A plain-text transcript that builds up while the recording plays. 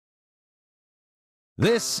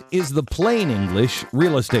This is the Plain English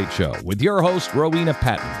Real Estate Show with your host, Rowena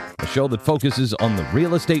Patton, a show that focuses on the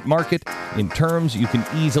real estate market in terms you can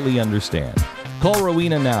easily understand. Call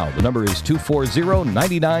Rowena now. The number is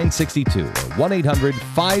 240-9962 or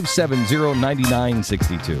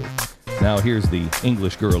 1-800-570-9962. Now here's the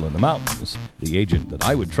English girl in the mountains, the agent that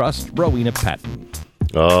I would trust, Rowena Patton.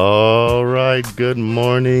 All right. Good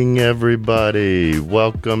morning, everybody.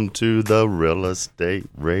 Welcome to the Real Estate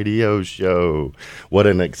Radio Show. What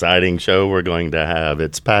an exciting show we're going to have.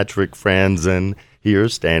 It's Patrick Franzen here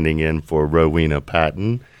standing in for Rowena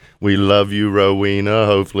Patton. We love you, Rowena.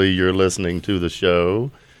 Hopefully you're listening to the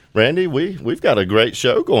show. Randy, we've got a great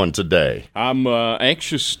show going today. I'm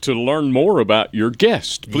anxious to learn more about your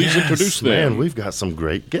guest. Please introduce them. Man, we've got some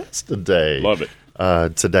great guests today. Love it.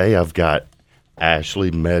 Today I've got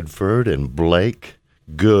Ashley Medford and Blake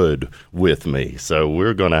Good with me. So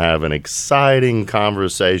we're going to have an exciting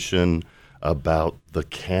conversation about the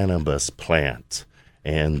cannabis plant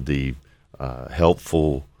and the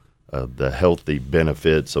healthy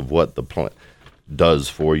benefits of what the plant does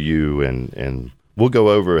for you. And we'll go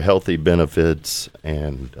over healthy benefits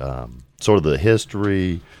and sort of the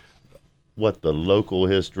history, what the local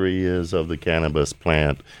history is of the cannabis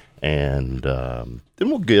plant. And then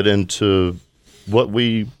we'll get into what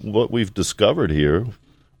we've discovered here.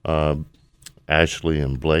 Ashley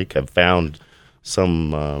and Blake have found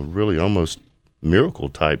some really almost miracle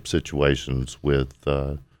type situations with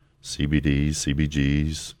CBDs,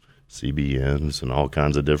 CBGs, CBNs, and all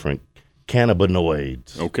kinds of different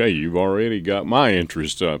cannabinoids. Okay, you've already got my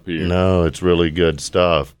interest up here. No, it's really good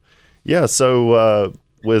stuff. Yeah, so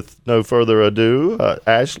with no further ado,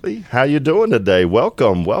 Ashley, how you doing today?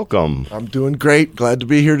 Welcome. I'm doing great. Glad to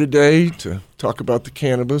be here today to talk about the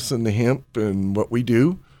cannabis and the hemp and what we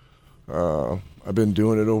do. I've been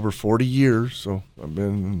doing it over 40 years, so I've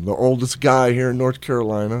been the oldest guy here in North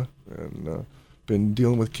Carolina and been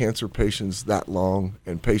dealing with cancer patients that long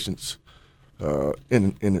and patients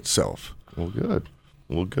in itself. Well, good.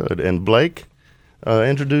 And Blake?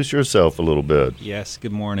 Introduce yourself a little bit. Yes,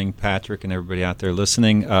 good morning, Patrick, and everybody out there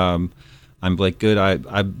listening. I'm Blake Good.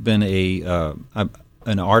 I've been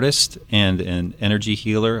an artist and an energy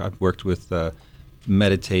healer. I've worked with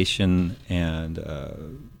meditation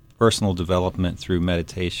and personal development through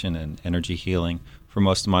meditation and energy healing for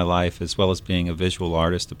most of my life, as well as being a visual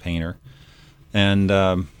artist, a painter. And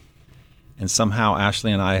somehow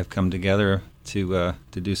Ashley and I have come together to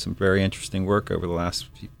do some very interesting work over the last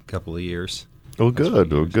couple of years. Well,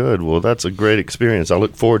 good. Well, that's a great experience. I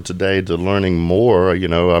look forward today to learning more. You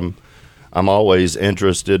know, I'm always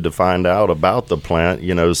interested to find out about the plant,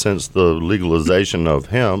 you know, since the legalization of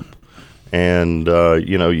hemp. And,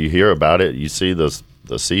 you know, you hear about it. You see the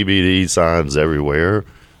CBD signs everywhere.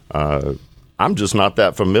 I'm just not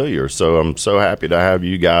that familiar. So I'm so happy to have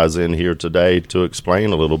you guys in here today to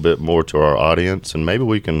explain a little bit more to our audience. And maybe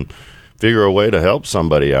we can figure a way to help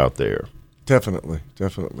somebody out there. Definitely.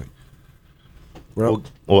 Well,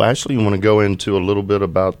 Ashley, you want to go into a little bit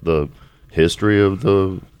about the history of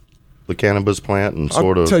the cannabis plant and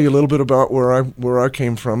I'll tell you a little bit about where I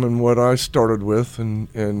came from and what I started with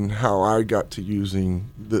and how I got to using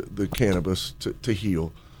the cannabis to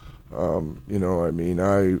heal. You know, I mean,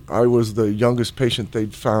 I was the youngest patient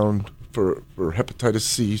they'd found for hepatitis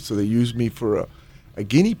C, so they used me for a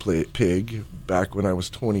guinea pig back when I was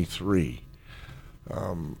 23.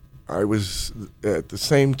 I was, at the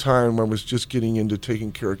same time, I was just getting into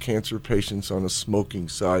taking care of cancer patients on the smoking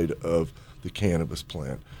side of the cannabis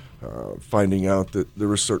plant, finding out that there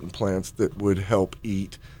were certain plants that would help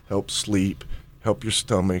eat, help sleep, help your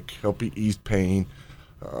stomach, help you ease pain.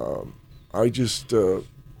 I just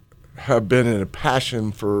have been in a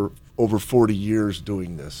passion for over 40 years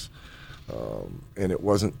doing this. And it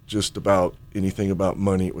wasn't just about anything about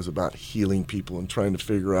money. It was about healing people and trying to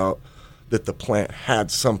figure out that the plant had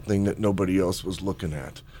something that nobody else was looking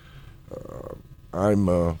at.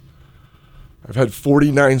 I've had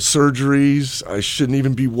 49 surgeries. I shouldn't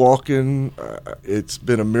even be walking. It's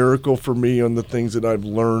been a miracle for me on the things that I've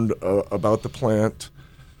learned about the plant.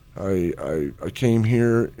 I came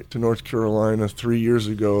here to North Carolina 3 years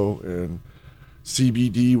ago, and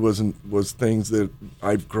CBD was things that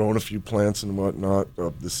I've grown a few plants and whatnot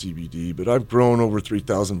of the CBD, but I've grown over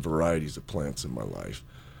 3,000 varieties of plants in my life.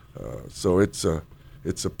 So it's a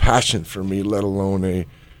passion for me, let alone a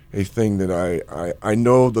thing that I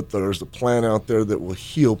know that there's a plant out there that will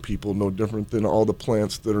heal people, no different than all the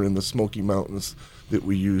plants that are in the Smoky Mountains that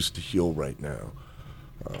we use to heal right now.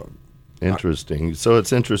 Interesting. So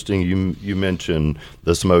it's interesting you mentioned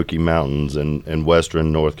the Smoky Mountains in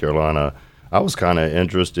western North Carolina. I was kind of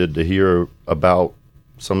interested to hear about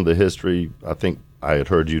some of the history. I think I had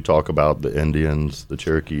heard you talk about the Indians, the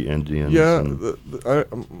Cherokee Indians. Yeah,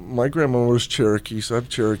 and my grandma was Cherokee, so I have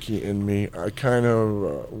Cherokee in me. I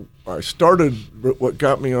started, what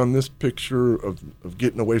got me on this picture of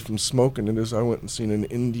getting away from smoking it is I went and seen an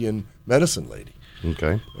Indian medicine lady.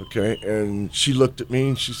 Okay, and she looked at me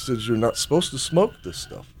and she said, "You're not supposed to smoke this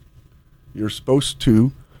stuff. You're supposed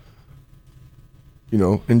to,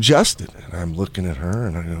 ingest it." And I'm looking at her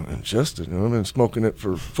and I go, "Ingest it? I've been smoking it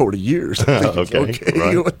for 40 years. I think okay.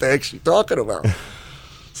 Right. What the heck's she talking about?"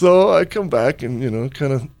 So I come back and,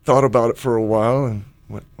 kind of thought about it for a while and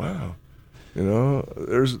went, wow,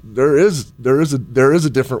 there is a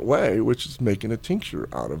different way, which is making a tincture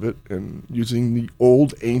out of it and using the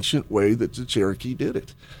old ancient way that the Cherokee did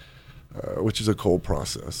it, which is a cold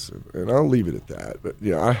process. And I'll leave it at that. But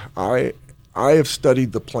yeah, I have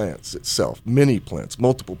studied the plants itself, many plants,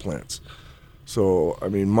 multiple plants. So, I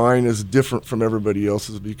mean, mine is different from everybody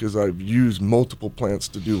else's because I've used multiple plants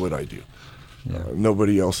to do what I do. Yeah.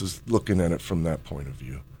 Nobody else is looking at it from that point of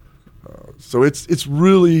view. So it's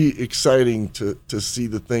really exciting to see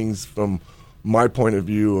the things from my point of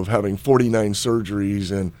view of having 49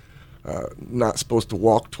 surgeries and not supposed to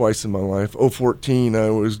walk twice in my life. 2014, I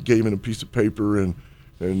was given a piece of paper and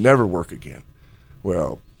never work again.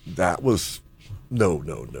 Well, that was no.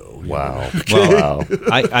 Wow. Well,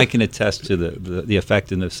 I can attest to the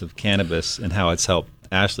effectiveness of cannabis and how it's helped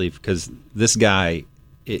Ashley, because this guy,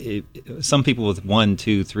 some people with 1,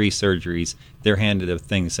 2, 3 surgeries, they're handed a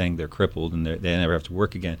thing saying they're crippled and they never have to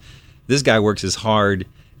work again. This guy works as hard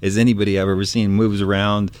as anybody I've ever seen, moves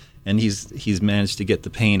around, and he's managed to get the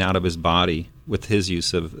pain out of his body with his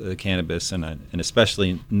use of cannabis, and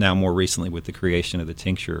especially now more recently with the creation of the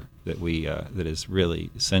tincture that has really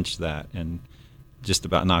cinched that and just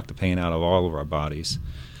about knocked the pain out of all of our bodies.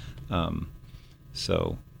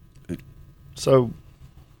 So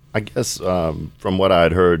I guess from what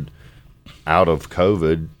I'd heard, out of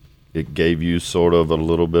COVID, it gave you sort of a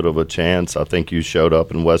little bit of a chance. I think you showed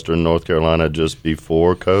up in Western North Carolina just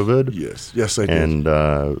before COVID. Yes, I did.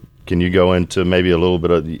 And can you go into maybe a little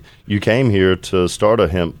bit of you came here to start a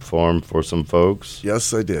hemp farm for some folks?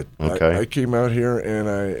 Yes, I did. Okay. I came out here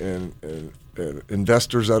and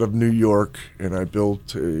investors out of New York, and I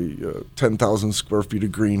built a 10,000 square feet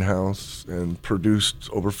of greenhouse and produced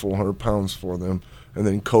over 400 pounds for them. And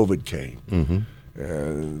then COVID came,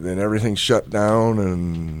 and then everything shut down,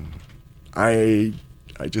 and I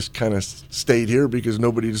just kind of stayed here because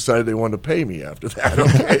nobody decided they wanted to pay me after that.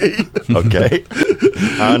 Okay, okay,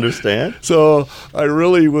 I understand. So I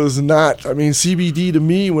really was not. I mean, CBD to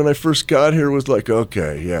me when I first got here was like,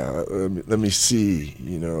 okay, yeah, let me see.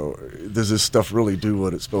 Does this stuff really do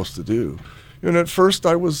what it's supposed to do? And at first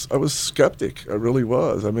I was skeptic. I really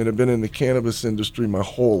was. I mean, I've been in the cannabis industry my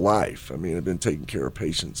whole life. I mean, I've been taking care of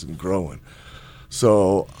patients and growing.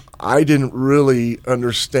 So I didn't really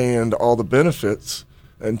understand all the benefits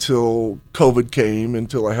until COVID came,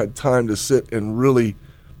 until I had time to sit and really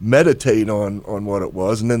meditate on what it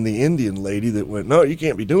was. And then the Indian lady that went, "No, you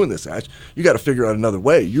can't be doing this, Ash. You got to figure out another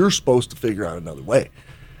way. You're supposed to figure out another way."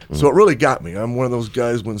 So it really got me. I'm one of those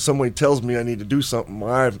guys, when somebody tells me I need to do something,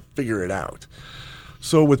 I figure it out.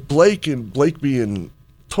 So with Blake, and Blake being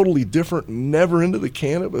totally different, never into the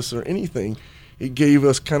cannabis or anything, it gave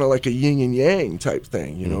us kind of like a yin and yang type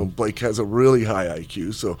thing. Blake has a really high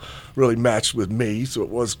IQ, so really matched with me. So it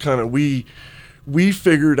was kind of, we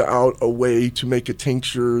figured out a way to make a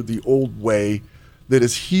tincture the old way that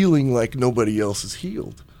is healing like nobody else is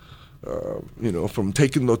healed. From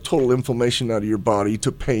taking the total inflammation out of your body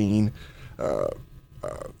to pain.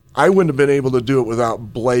 I wouldn't have been able to do it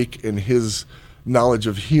without Blake and his knowledge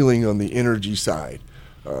of healing on the energy side.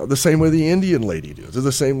 The same way the Indian lady does.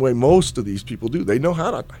 The same way most of these people do. They know how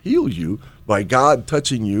to heal you by God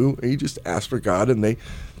touching you. And you just ask for God and they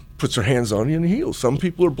put their hands on you and heal. Some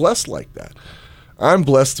people are blessed like that. I'm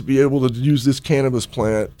blessed to be able to use this cannabis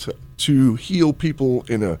plant to heal people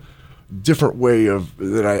in a different way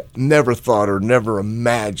that I never thought or never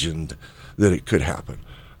imagined that it could happen.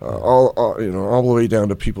 All the way down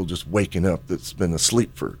to people just waking up that's been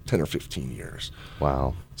asleep for 10 or 15 years.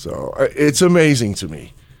 Wow. So it's amazing to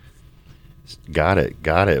me. Got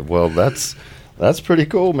it. Well, that's pretty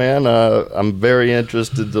cool, man. I'm very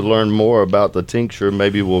interested to learn more about the tincture.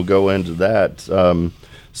 Maybe we'll go into that.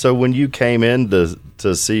 So when you came into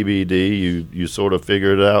CBD, you sort of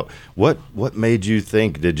figured it out. What made you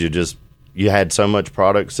think? Did you had so much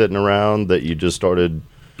product sitting around that you just started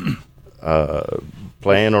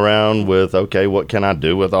playing around with, okay, what can I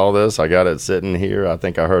do with all this? I got it sitting here. I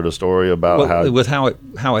think I heard a story about how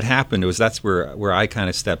it happened. That's where I kind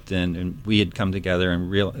of stepped in, and we had come together and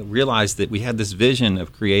realized that we had this vision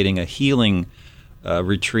of creating a healing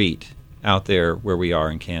retreat out there where we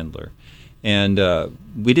are in Candler. And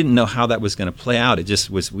we didn't know how that was going to play out. It just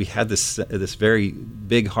was. We had this very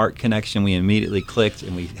big heart connection. We immediately clicked,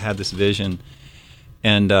 and we had this vision.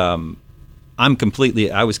 And I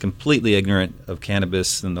was completely ignorant of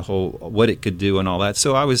cannabis and the whole what it could do and all that.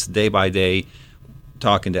 So I was day by day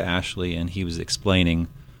talking to Ashley, and he was explaining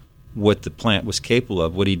what the plant was capable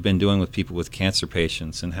of, what he'd been doing with people with cancer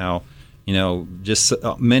patients, and how just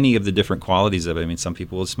many of the different qualities of it. I mean, some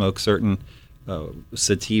people will smoke certain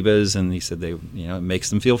sativas, and he said it makes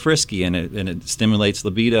them feel frisky, and it stimulates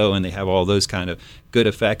libido, and they have all those kind of good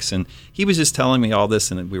effects. And he was just telling me all this,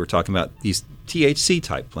 and we were talking about these THC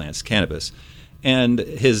type plants, cannabis, and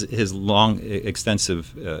his long,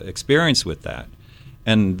 extensive experience with that.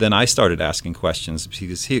 And then I started asking questions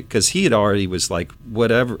because he had already was like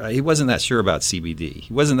whatever. He wasn't that sure about CBD.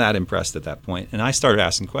 He wasn't that impressed at that point. And I started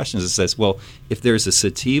asking questions that says, well, if there's a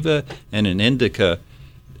sativa and an indica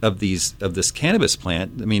of this cannabis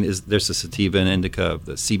plant, I mean, there's a sativa and indica of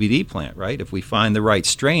the CBD plant, right? If we find the right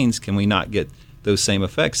strains, can we not get those same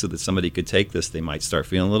effects so that somebody could take this? They might start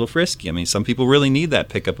feeling a little frisky. I mean, some people really need that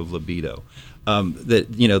pickup of libido,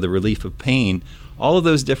 the relief of pain. All of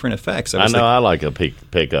those different effects. I like a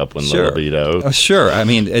pick up when the libido. Sure. I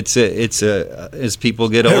mean, it's as people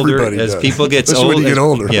get older, people get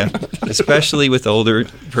older, yeah, especially with older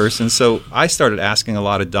persons. So I started asking a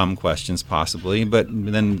lot of dumb questions, possibly, but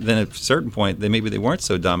then at a certain point, maybe they weren't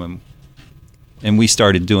so dumb, and we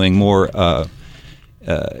started doing more.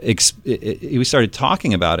 We started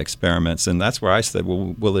talking about experiments, and that's where I said,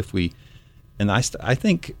 well, if we, and I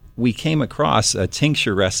think. We came across a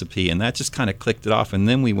tincture recipe, and that just kind of clicked it off. And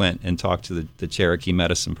then we went and talked to the Cherokee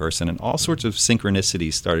medicine person, and all sorts of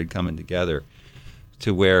synchronicities started coming together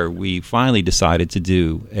to where we finally decided to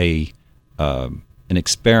do an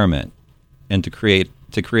experiment and to create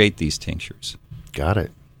these tinctures. Got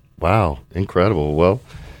it. Wow, incredible. Well,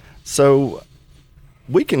 so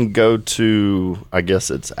we can go to, I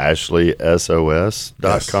guess it's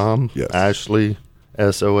AshleySOS.com. Yes.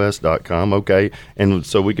 AshleySOS.com. Okay. And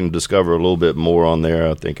so we can discover a little bit more on there.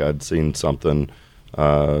 I think I'd seen something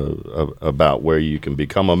about where you can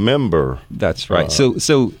become a member. That's right.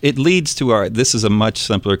 So it leads to this is a much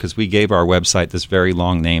simpler, because we gave our website this very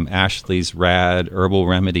long name,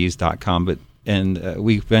 Ashley'sRadHerbalRemedies.com, and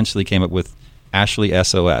we eventually came up with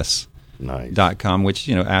AshleySOS.com, which,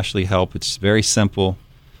 Ashley Help. It's very simple,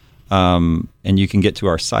 and you can get to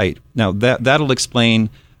our site. Now, that'll explain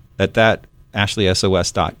that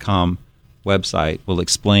AshleySOS.com website will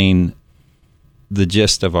explain the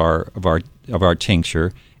gist of our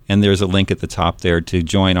tincture, and there's a link at the top there to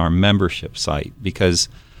join our membership site, because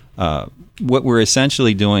what we're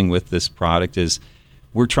essentially doing with this product is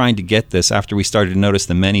we're trying to get this, after we started to notice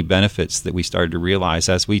the many benefits that we started to realize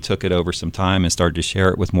as we took it over some time and started to share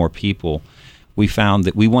it with more people. We found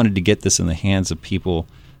that we wanted to get this in the hands of people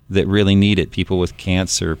that really need it, people with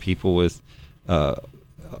cancer, people with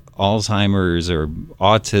Alzheimer's or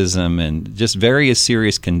autism, and just various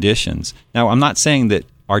serious conditions. Now, I'm not saying that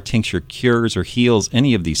our tincture cures or heals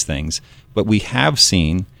any of these things, but we have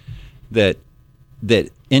seen that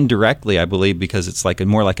indirectly, I believe, because it's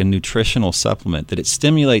more like a nutritional supplement, that it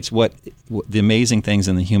stimulates what the amazing things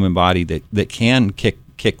in the human body that can kick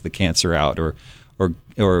the cancer out or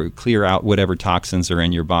clear out whatever toxins are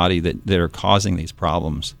in your body that are causing these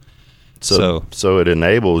problems. So it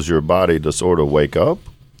enables your body to sort of wake up?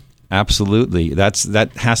 Absolutely.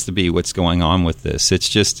 That has to be what's going on with this. It's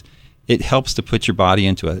just, it helps to put your body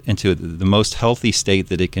into the most healthy state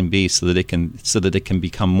that it can be, so that it can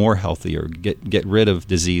become more healthy, or get rid of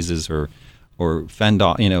diseases, or fend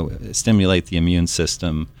off, stimulate the immune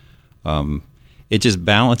system. It just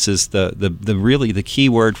balances the key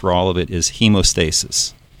word for all of it is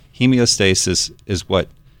hemostasis. Hemostasis is what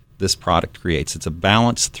this product creates. It's a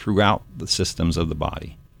balance throughout the systems of the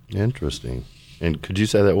body. Interesting. And could you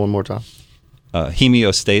say that one more time?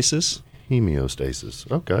 Homeostasis.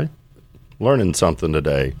 Homeostasis. Okay. Learning something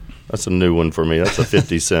today. That's a new one for me. That's a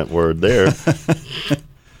 50-cent word there.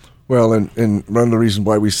 Well, and one of the reasons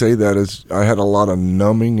why we say that is I had a lot of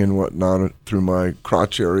numbing and whatnot through my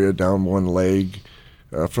crotch area, down one leg,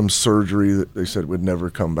 from surgery that they said would never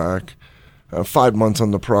come back. 5 months on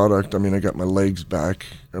the product, I got my legs back.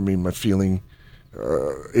 My feeling...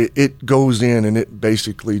 it goes in and it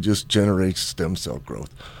basically just generates stem cell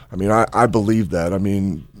growth. I believe that.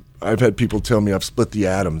 I've had people tell me I've split the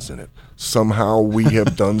atoms in it. Somehow we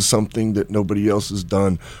have done something that nobody else has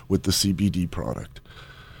done with the CBD product.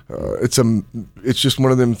 It's just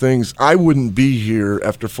one of them things. I wouldn't be here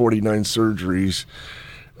after 49 surgeries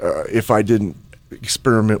if I didn't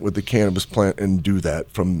experiment with the cannabis plant and do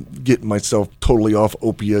that, from getting myself totally off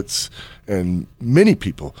opiates, and many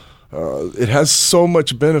people. It has so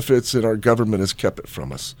much benefits that our government has kept it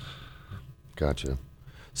from us. Gotcha.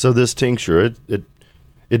 So this tincture, it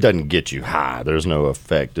doesn't get you high. There's no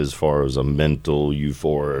effect as far as a mental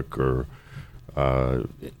euphoric or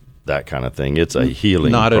that kind of thing. It's a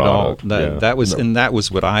healing Not product. at all. Yeah. That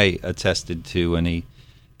was what I attested to, and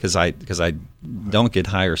because I don't get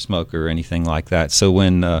high or smoke or anything like that. So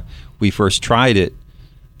when we first tried it,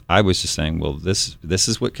 I was just saying, well, this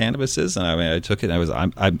is what cannabis is, and I took it.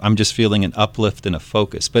 And I'm just feeling an uplift and a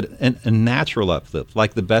focus, but a natural uplift,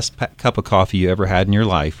 like the best cup of coffee you ever had in your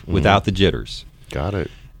life, without the jitters. Got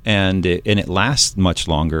it. And it lasts much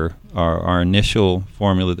longer. Our initial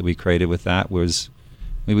formula that we created with that was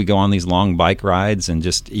we would go on these long bike rides, and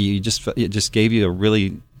it just gave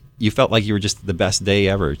you you felt like you were just the best day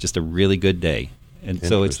ever, just a really good day. And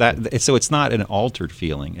so it's not an altered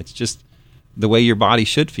feeling. It's just the way your body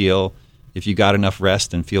should feel if you got enough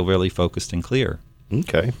rest and feel really focused and clear.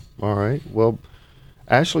 Okay. All right. Well,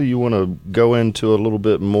 Ashley, you want to go into a little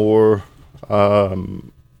bit more,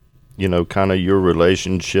 kind of your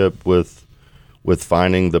relationship with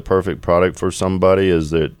finding the perfect product for somebody?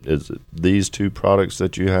 Is it these two products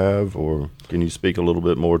that you have, or can you speak a little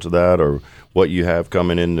bit more to that, or what you have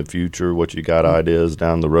coming in the future, what you got ideas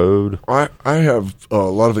down the road? I have a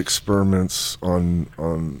lot of experiments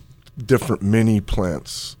on different mini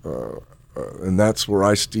plants, and that's where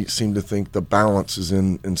I seem to think the balance is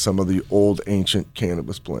in some of the old ancient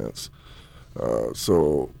cannabis plants.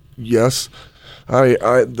 So yes,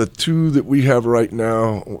 the two that we have right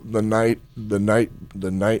now, the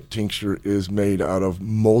night tincture is made out of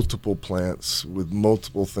multiple plants with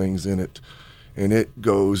multiple things in it, and it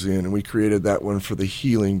goes in. And we created that one for the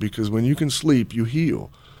healing, because when you can sleep, you heal.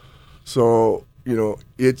 So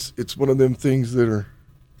it's one of them things that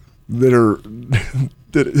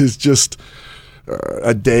is just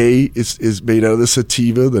a day is made out of the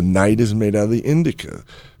sativa. The night is made out of the indica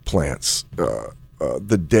plants.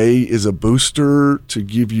 The day is a booster to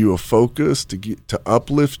give you a focus, to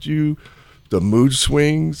uplift you, the mood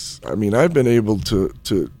swings. I mean, I've been able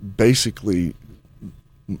to basically,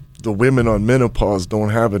 the women on menopause don't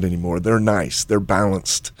have it anymore. They're nice. They're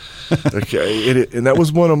balanced. Okay. And that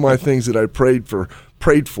was one of my things that I prayed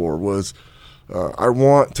for was, I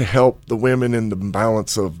want to help the women in the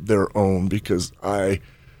balance of their own, because I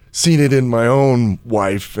seen it in my own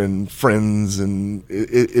wife and friends, and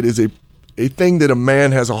it is a thing that a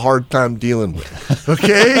man has a hard time dealing with,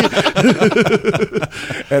 okay?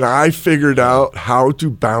 And I figured out how to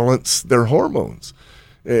balance their hormones,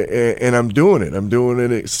 and I'm doing it. I'm doing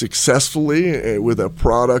it successfully with a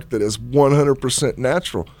product that is 100%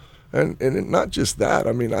 natural. And not just that.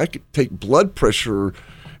 I mean, I could take blood pressure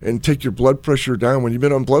and take your blood pressure down. When you've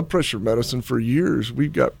been on blood pressure medicine for years,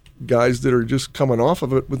 we've got guys that are just coming off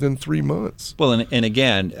of it within 3 months. Well, and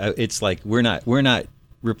again, it's like we're not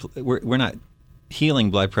healing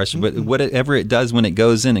blood pressure, but whatever it does when it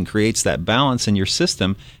goes in and creates that balance in your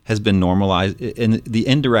system has been normalized, and the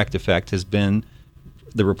indirect effect has been,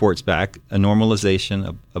 the reports back, a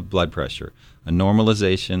normalization of blood pressure, a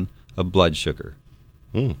normalization of blood sugar.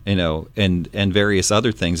 And various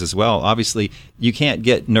other things as well. Obviously, you can't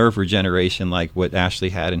get nerve regeneration like what Ashley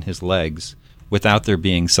had in his legs without there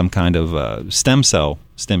being some kind of stem cell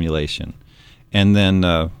stimulation. And then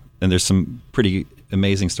and there's some pretty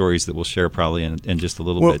amazing stories that we'll share probably in just a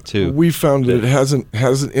little bit too. We found that it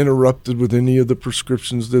hasn't interrupted with any of the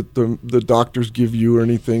prescriptions that the doctors give you or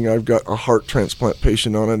anything. I've got a heart transplant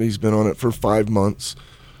patient on it. He's been on it for 5 months,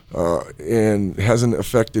 and hasn't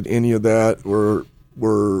affected any of that.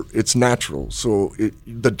 Where it's natural. So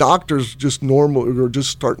the doctors just are just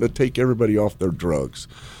starting to take everybody off their drugs.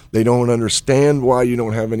 They don't understand why you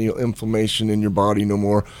don't have any inflammation in your body no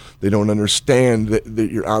more. They don't understand that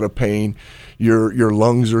you're out of pain. Your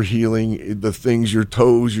lungs are healing. The things, your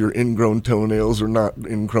toes, your ingrown toenails are not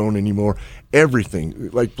ingrown anymore. Everything,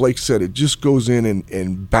 like Blake said, it just goes in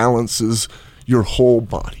and balances your whole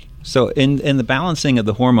body. So, and the balancing of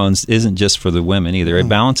the hormones isn't just for the women either. It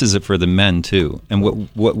balances it for the men too. And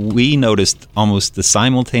what we noticed almost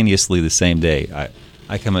simultaneously the same day,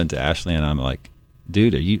 I come into Ashley and I'm like,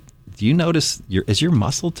 dude, do you notice is your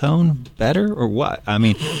muscle tone better or what? I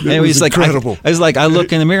mean, it was incredible. I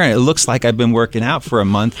look in the mirror and it looks like I've been working out for a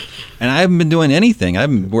month and I haven't been doing anything. I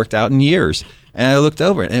haven't worked out in years. And I looked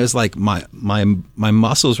over and it was like my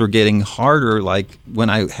muscles were getting harder like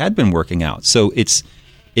when I had been working out. So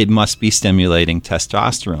it must be stimulating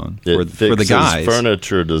testosterone for the guys.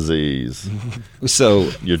 Furniture disease. So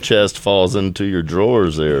your chest falls into your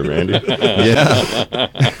drawers there, Randy. Yeah.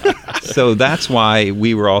 So that's why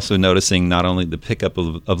we were also noticing not only the pickup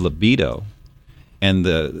of libido and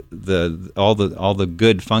all the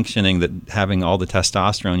good functioning that having all the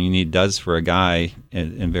testosterone you need does for a guy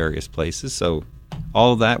in various places. So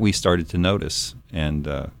all of that we started to notice, and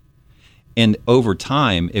over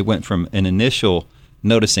time it went from an initial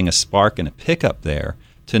noticing a spark and a pickup there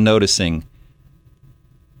to noticing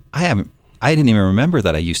I didn't even remember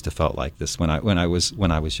that I used to felt like this when I was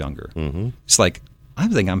younger. Mm-hmm. It's like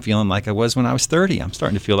I'm feeling like I was when I was 30. I'm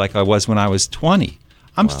starting to feel like I was when I was 20.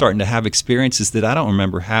 I'm starting to have experiences that I don't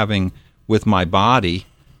remember having with my body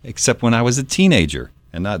except when I was a teenager.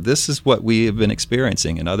 And this is what we have been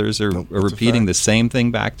experiencing, and others are repeating the same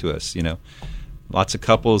thing back to us. Lots of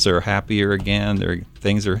couples are happier again.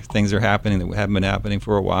 Things are happening that haven't been happening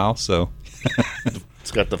for a while. So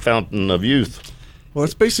it's got the fountain of youth. Well,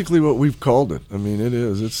 it's basically what we've called it. I mean, it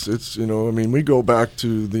is. It's we go back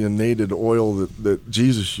to the innated oil that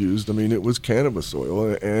Jesus used. I mean, it was cannabis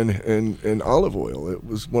oil and olive oil. It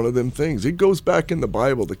was one of them things. It goes back in the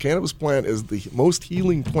Bible. The cannabis plant is the most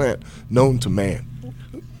healing plant known to man.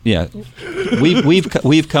 Yeah,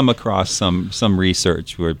 we've come across some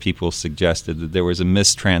research where people suggested that there was a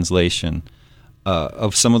mistranslation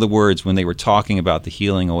of some of the words when they were talking about the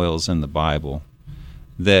healing oils in the Bible,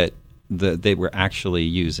 that they were actually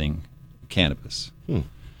using cannabis.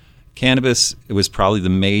 Cannabis, it was probably the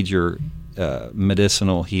major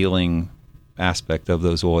medicinal healing aspect of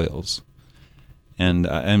those oils.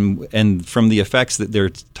 And from the effects that they're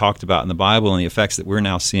talked about in the Bible and the effects that we're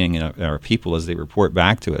now seeing in our people as they report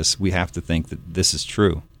back to us, we have to think that this is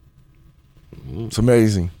true. It's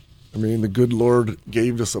amazing. I mean, the good Lord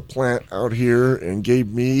gave us a plant out here and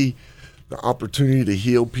gave me the opportunity to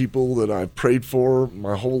heal people that I prayed for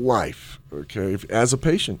my whole life, okay, as a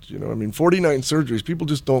patient. 49 surgeries. People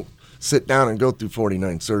just don't sit down and go through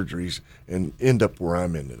 49 surgeries and end up where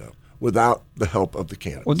I'm ended up without the help of the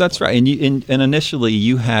cannabis. Well, that's right. And initially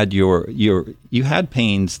you had you had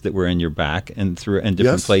pains that were in your back and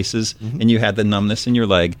different places, and you had the numbness in your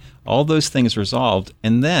leg. All those things resolved,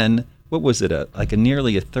 and then what was it?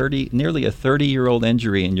 Nearly a 30-year-old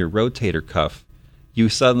injury in your rotator cuff. You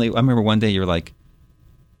suddenly, I remember one day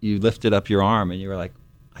you lifted up your arm and you were like,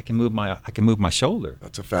 I can move my shoulder.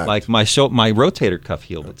 That's a fact. Like my rotator cuff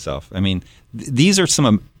healed itself. I mean, these are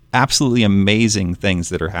some absolutely amazing things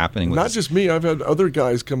that are happening with Not us. just me. I've had other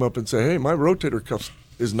guys come up and say, hey, my rotator cuff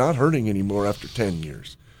is not hurting anymore after 10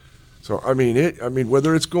 years. So,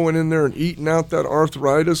 whether it's going in there and eating out that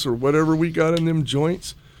arthritis or whatever we got in them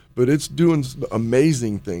joints, but it's doing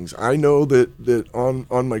amazing things. I know that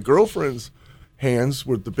on my girlfriend's hands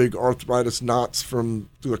with the big arthritis knots through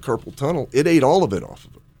the carpal tunnel, it ate all of it off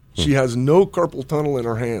of her. She has no carpal tunnel in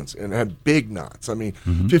her hands and had big knots.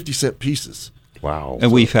 50-cent pieces. Wow.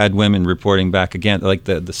 And we've had women reporting back again, like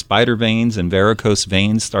the spider veins and varicose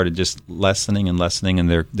veins started just lessening, and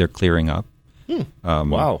they're clearing up.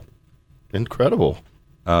 Wow. Incredible.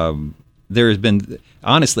 There has been,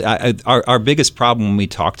 honestly, our biggest problem when we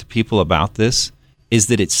talk to people about this is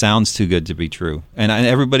that it sounds too good to be true. And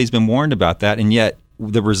everybody's been warned about that, and yet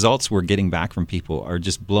the results we're getting back from people are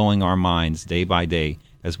just blowing our minds day by day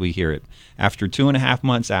as we hear it. After 2.5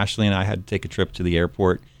 months, Ashley and I had to take a trip to the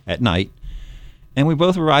airport at night, and we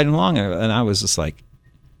both were riding along, and I was just like,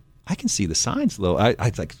 I can see the signs, though. I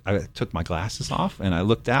took my glasses off, and I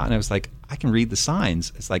looked out, and I was like, I can read the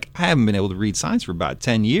signs. It's like I haven't been able to read signs for about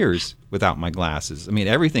 10 years without my glasses. I mean,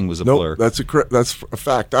 everything was a blur. That's a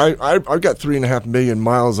fact. I've got 3.5 million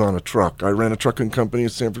miles on a truck. I ran a trucking company in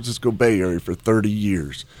San Francisco Bay Area for 30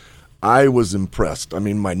 years. I was impressed. I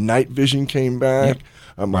mean, my night vision came back. Yep.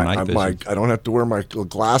 I don't have to wear my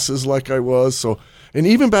glasses like I was. So, and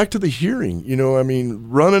even back to the hearing,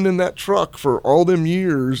 running in that truck for all them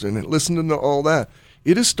years and listening to all that,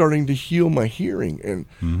 it is starting to heal my hearing. And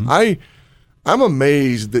I'm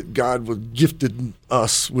amazed that God was gifted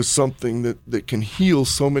us with something that can heal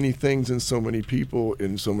so many things and so many people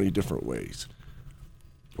in so many different ways.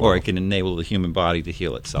 Or it can enable the human body to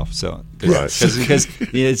heal itself. So, Yes. because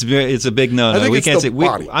it's a big no-no. I think We it's can't the say.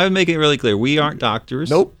 body. I would make it really clear. We aren't doctors.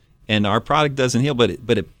 Nope. And our product doesn't heal, but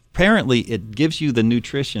apparently it gives you the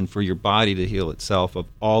nutrition for your body to heal itself of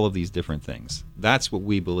all of these different things. That's what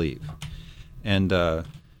we believe, and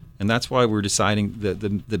that's why we're deciding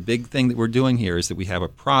the big thing that we're doing here is that we have a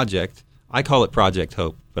project. I call it Project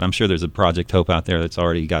Hope, but I'm sure there's a Project Hope out there that's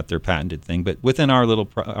already got their patented thing. But within our little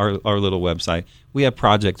website, we have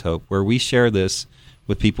Project Hope, where we share this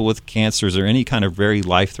with people with cancers or any kind of very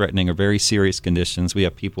life-threatening or very serious conditions. We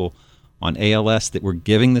have people on ALS that we're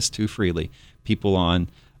giving this to freely, people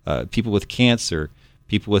with cancer,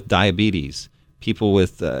 people with diabetes, people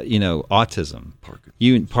with autism,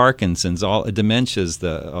 Parkinson's, all dementias,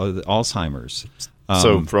 the Alzheimer's.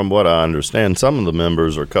 So from what I understand, some of the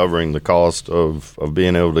members are covering the cost of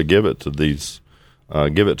being able to give it to these,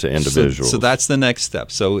 give it to individuals. So that's the next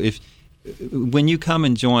step. So when you come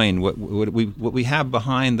and join, what we have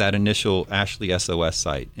behind that initial Ashley SOS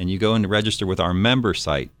site, and you go and register with our member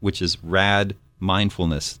site, which is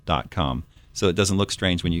radmindfulness.com. So it doesn't look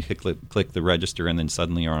strange when you click the register and then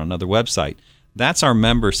suddenly you're on another website. That's our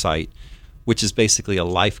member site, which is basically a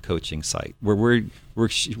life coaching site where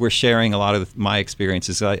we're sharing a lot of my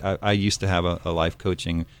experiences. I used to have a life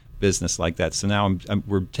coaching business like that, so now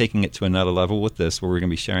we're taking it to another level with this, where we're going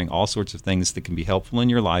to be sharing all sorts of things that can be helpful in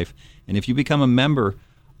your life. And if you become a member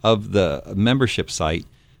of the membership site,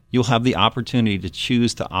 you'll have the opportunity to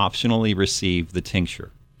choose to optionally receive the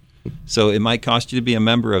tincture. So it might cost you to be a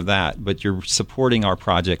member of that, but you're supporting our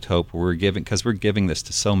Project Hope, where we're giving this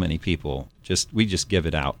to so many people. We just give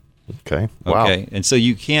it out. Okay. Wow. Okay. And so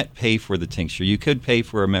you can't pay for the tincture. You could pay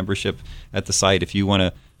for a membership at the site if you want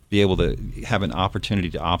to be able to have an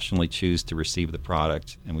opportunity to optionally choose to receive the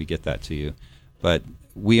product, and we get that to you. But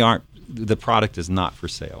the product is not for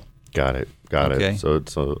sale. Got it. So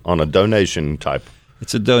it's on a donation type.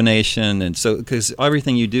 It's a donation, and so because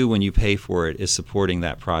everything you do when you pay for it is supporting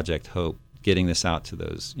that Project Hope, getting this out to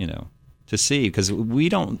those, to see, because we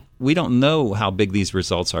don't know how big these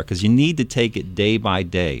results are, because you need to take it day by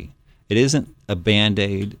day. It isn't a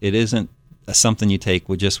Band-Aid. It isn't something you take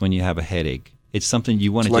just when you have a headache. It's something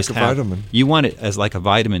you want to just have. Vitamin. You want it as like a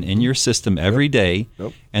vitamin in your system every day,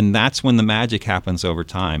 Yep. And that's when the magic happens over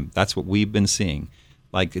time. That's what we've been seeing.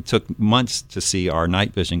 Like, it took months to see our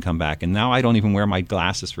night vision come back, and now I don't even wear my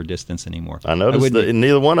glasses for distance anymore. I noticed that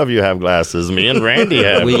neither one of you have glasses. Me and Randy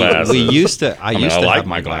have glasses. We used to. I used to like have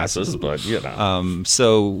my glasses, but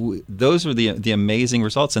So those were the amazing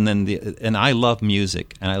results, and then and I love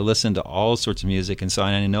music, and I listen to all sorts of music, and so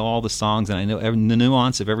I know all the songs, and I know the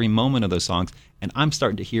nuance of every moment of those songs, and I'm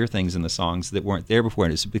starting to hear things in the songs that weren't there before,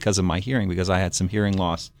 and it's because of my hearing, because I had some hearing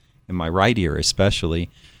loss in my right ear especially,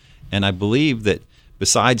 and I believe that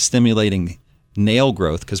besides stimulating nail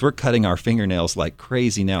growth, because we're cutting our fingernails like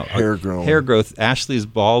crazy now. Hair growth. Ashley is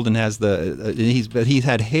bald and has he's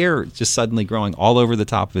had hair just suddenly growing all over the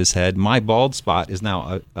top of his head. My bald spot is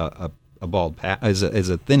now a bald patch, is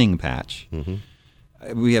a thinning patch.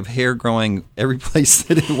 Mm-hmm. We have hair growing every place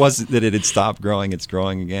that it had stopped growing. It's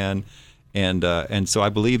growing again, and so I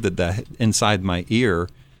believe that inside my ear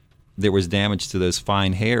there was damage to those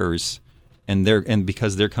fine hairs. And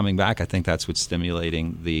because they're coming back, I think that's what's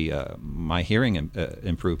stimulating my hearing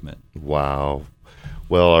improvement. Wow.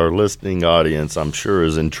 Well, our listening audience, I'm sure,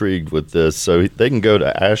 is intrigued with this. So they can go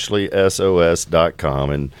to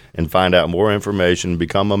ashleysos.com and find out more information,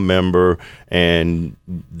 become a member, and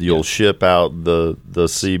you'll ship out the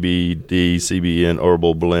CBD, CBN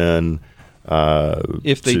herbal blend.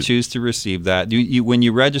 If they choose to receive that. When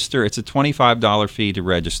you register, it's a $25 fee to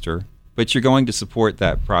register. But you're going to support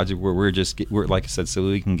that project where we're like I said, so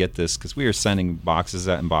we can get this, because we are sending boxes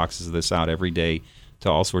and boxes of this out every day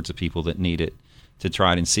to all sorts of people that need it, to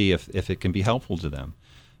try and see if it can be helpful to them,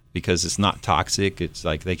 because it's not toxic. It's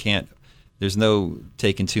like there's no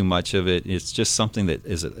taking too much of it. It's just something that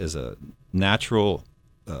is a natural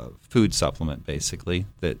food supplement, basically.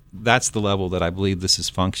 That's the level that I believe this is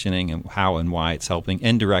functioning, and how and why it's helping,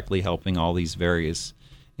 indirectly helping all these various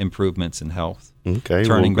improvements in health. Okay,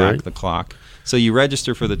 turning well, back the clock. So you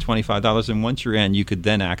register for the $25, and once you're in, you could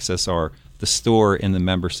then access the store in the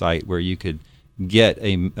member site, where you could get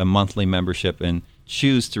a monthly membership and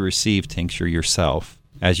choose to receive tincture yourself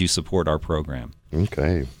as you support our program.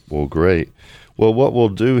 Okay, well, great. Well, what we'll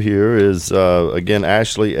do here is, again,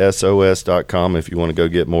 ashleysos.com if you want to go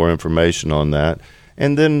get more information on that.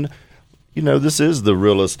 And then, this is the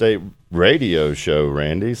real estate radio show,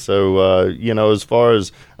 Randy. So, as far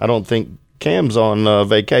as, I don't think Cam's on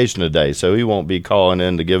vacation today, so he won't be calling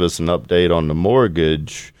in to give us an update on the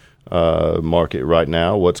mortgage market right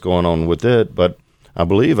now, what's going on with it. But I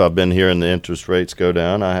believe I've been hearing the interest rates go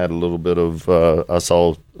down. I had a little bit of, I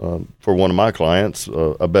saw for one of my clients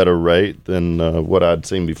a better rate than what I'd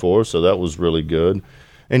seen before, so that was really good.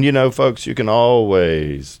 And, folks, you can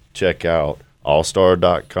always check out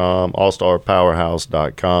allstar.com,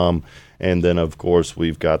 allstarpowerhouse.com. And then, of course,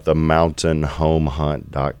 we've got the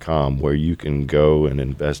mountainhomehunt.com, where you can go and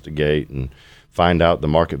investigate and find out the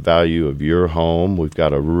market value of your home. We've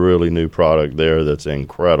got a really new product there that's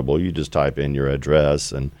incredible. You just type in your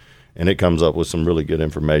address, and it comes up with some really good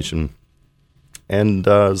information. And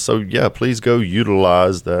please go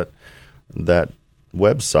utilize that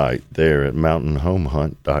website there at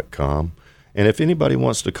mountainhomehunt.com. And if anybody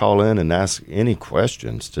wants to call in and ask any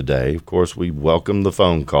questions today, of course, we welcome the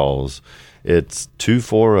phone calls. It's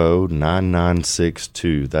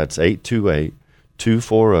 240-9962. That's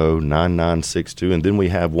 828-240-9962. And then we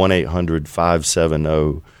have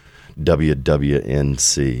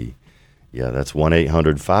 1-800-570-WWNC. Yeah, that's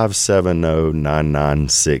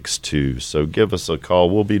 1-800-570-9962. So give us a call.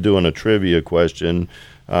 We'll be doing a trivia question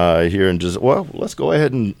here in just, well, let's go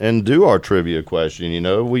ahead and do our trivia question. You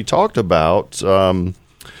know, we talked about some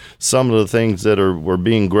of the things that were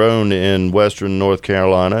being grown in western North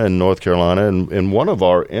Carolina and and one of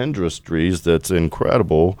our industries that's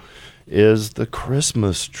incredible is the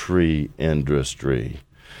Christmas tree industry.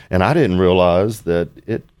 And I didn't realize that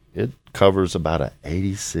it covers about a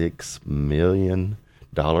 $86 million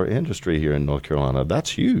industry here in North Carolina.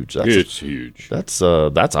 That's huge. It's huge. That's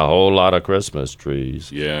a whole lot of Christmas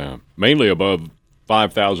trees. Yeah, mainly above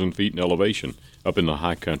 5,000 feet in elevation up in the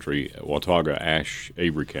high country, Watauga, Ashe,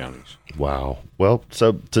 Avery counties. Wow. Well,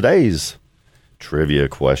 so today's trivia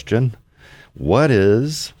question, what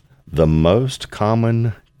is the most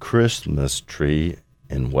common Christmas tree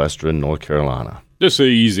in western North Carolina? This is an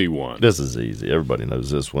easy one. This is easy. Everybody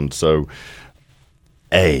knows this one. So,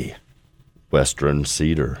 A, western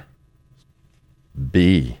cedar.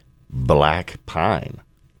 B, black pine.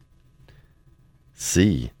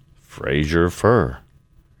 C, Fraser fir.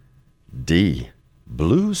 D,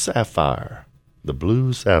 blue sapphire. The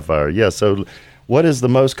blue sapphire. Yeah, so what is the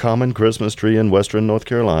most common Christmas tree in western North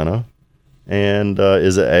Carolina? And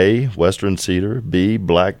is it A, western cedar, B,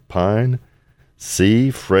 black pine,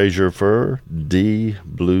 C, Fraser fir, D,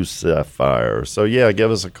 blue sapphire? So, yeah,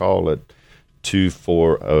 give us a call at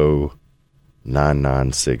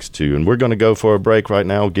 240-9962. And we're going to go for a break right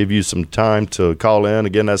now. We'll give you some time to call in.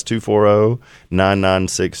 Again, that's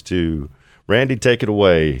 240-9962. Randy, take it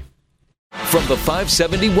away. From the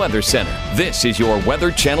 570 Weather Center, this is your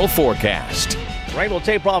Weather Channel forecast. Rain will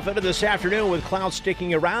taper off into this afternoon with clouds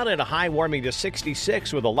sticking around and a high warming to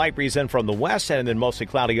 66 with a light breeze in from the west and then mostly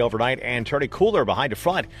cloudy overnight and turning cooler behind the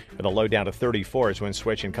front with a low down to 34 as winds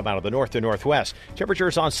switch and come out of the north to northwest.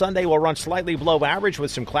 Temperatures on Sunday will run slightly below average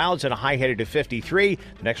with some clouds and a high headed to 53.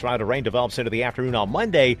 The next round of rain develops into the afternoon on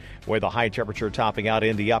Monday where the high temperature topping out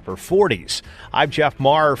in the upper 40s. I'm Jeff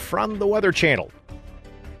Marr from the Weather Channel.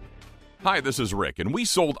 Hi, this is Rick, and we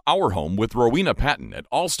sold our home with Rowena Patton at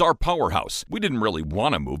All-Star Powerhouse. We didn't really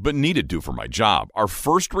want to move, but needed to for my job. Our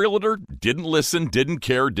first realtor didn't listen, didn't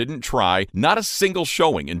care, didn't try. Not a single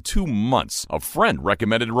showing in 2 months. A friend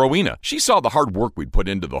recommended Rowena. She saw the hard work we'd put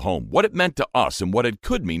into the home, what it meant to us, and what it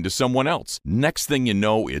could mean to someone else. Next thing you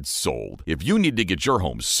know, it's sold. If you need to get your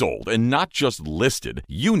home sold and not just listed,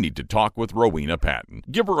 you need to talk with Rowena Patton.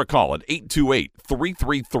 Give her a call at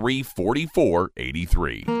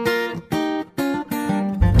 828-333-4483.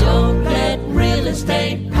 Don't let real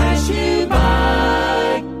estate pass you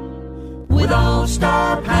by with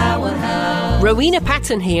All-Star Powerhouse. Rowena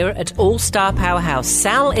Patton here at All-Star Powerhouse.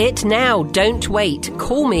 Sell it now. Don't wait.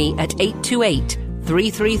 Call me at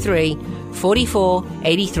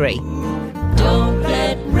 828-333-4483. Don't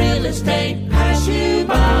let real estate pass you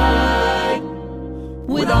by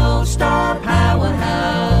with All-Star Powerhouse.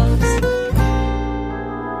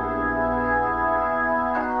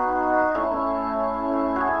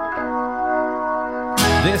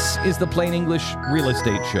 This is the Plain English Real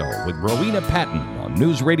Estate Show with Rowena Patton on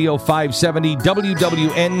News Radio 570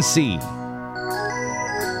 WWNC.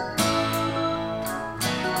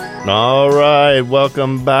 All right,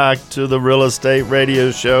 welcome back to the Real Estate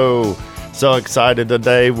Radio Show. So excited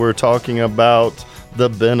today. We're talking about the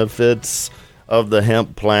benefits of the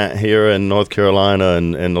hemp plant here in North Carolina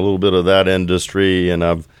and a little bit of that industry. And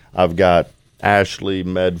I've got Ashley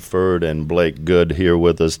Medford and Blake Good here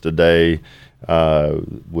with us today.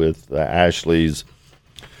 With Ashley's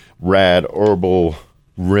Rad Herbal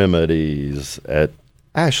Remedies at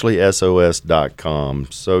ashleysos.com.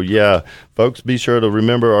 So, yeah, folks, be sure to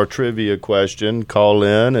remember our trivia question. Call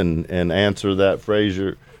in and answer that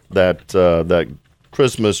Fraser, that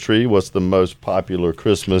Christmas tree. What's the most popular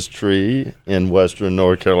Christmas tree in western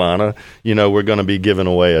North Carolina? You know, we're going to be giving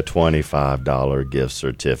away a $25 gift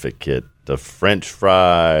certificate to French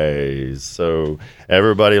fries. So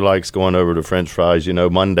everybody likes going over to French fries. You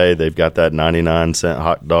know, Monday they've got that 99-cent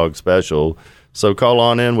hot dog special. So call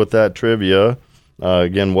on in with that trivia.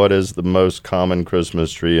 Again, what is the most common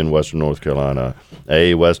Christmas tree in western North Carolina?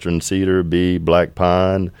 A, western cedar, B, black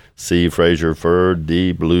pine, C, Fraser fir,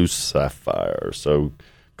 D, blue sapphire. So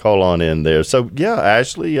call on in there. So, yeah,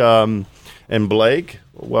 Ashley and Blake,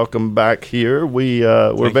 welcome back here.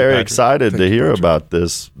 We're very excited to hear about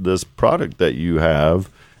this product that you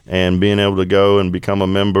have and being able to go and become a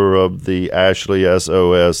member of the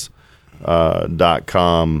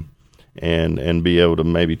AshleySOS.com and be able to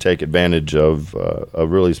maybe take advantage of a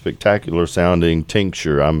really spectacular sounding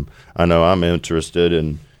tincture. I know I'm interested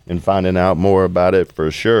in finding out more about it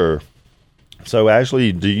for sure. So,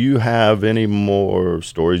 Ashley, do you have any more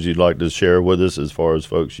stories you'd like to share with us as far as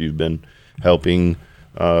folks you've been helping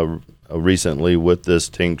recently with this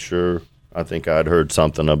tincture? I think I'd heard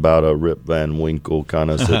something about a Rip Van Winkle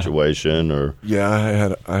kind of situation, or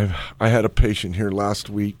yeah, I had a patient here last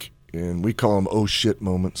week, and we call them "oh shit"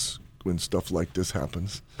 moments when stuff like this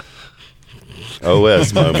happens.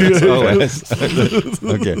 OS moments. OS.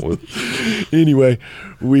 Okay. Anyway,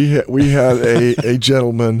 we had a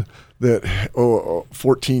gentleman that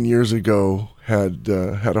 14 years ago had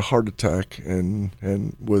a heart attack and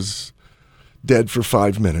was dead for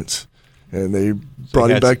 5 minutes. And they brought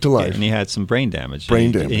him back to life. And he had some brain damage.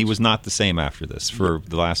 He was not the same after this for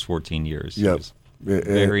the last 14 years. Yep. He was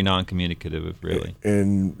very non-communicative, really.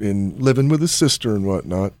 And living with his sister and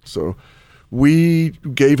whatnot. So we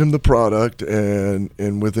gave him the product,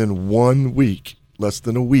 and within 1 week, less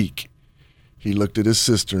than a week, he looked at his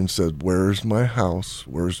sister and said, "Where's my house?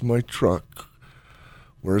 Where's my truck?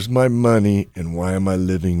 Where's my money? And why am I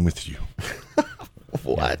living with you?"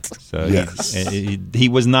 What? So yes. he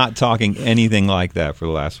was not talking anything like that for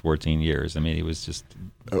the last 14 years. I mean, he was just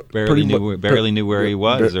barely knew where he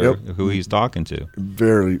was or who he was talking to.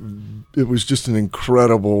 It was just an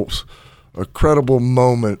incredible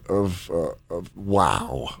moment of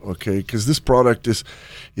wow. Okay, because this product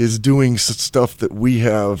is doing stuff that we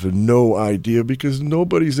have no idea, because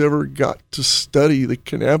nobody's ever got to study the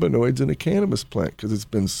cannabinoids in a cannabis plant because it's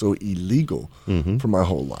been so illegal for my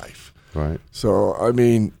whole life. Right. So, I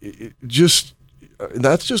mean,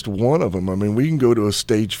 that's just one of them. I mean, we can go to a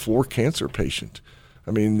stage 4 cancer patient.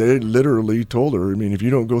 I mean, they literally told her, I mean, if you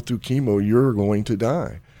don't go through chemo, you're going to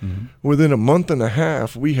die. Mm-hmm. Within a month and a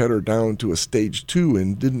half, we had her down to a stage 2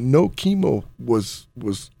 and didn't know chemo was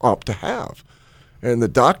up to have. And the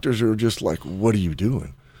doctors are just like, "What are you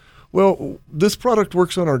doing?" Well, this product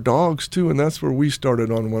works on our dogs too, and that's where we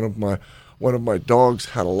started on one of my dogs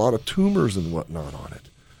had a lot of tumors and whatnot on it.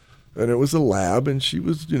 And it was a lab, and she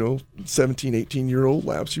was, 17, 18-year-old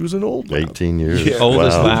lab. She was an old lab. 18 years. Yeah.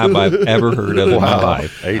 Oldest lab I've ever heard of in my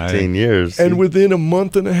life. 18 years. And within a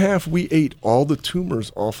month and a half, we ate all the tumors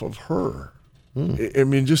off of her. I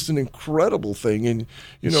mean, just an incredible thing. And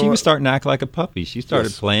she was starting to act like a puppy. She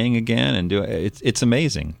started playing again and doing it's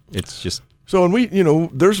amazing. It's just so, and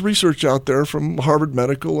there's research out there from Harvard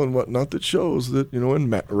Medical and whatnot that shows that, in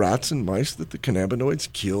rats and mice, that the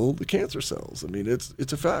cannabinoids kill the cancer cells. I mean, it's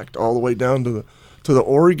a fact. All the way down to the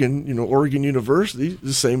Oregon, Oregon University,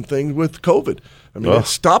 the same thing with COVID. I mean, it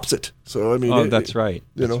stops it. So, I mean, that's right.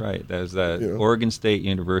 That's right. There's that. Oregon State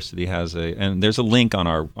University has and there's a link on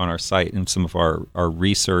our site and some of our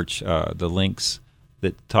research, the links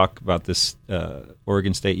that talk about this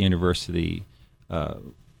Oregon State University.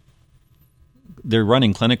 They're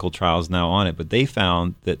running clinical trials now on it, but they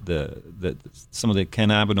found that that some of the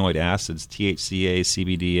cannabinoid acids, THCA,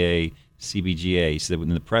 CBDA, CBGA, so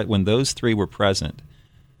that when those three were present,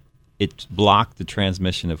 it blocked the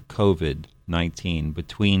transmission of COVID-19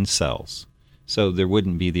 between cells. So there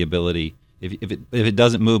wouldn't be the ability if it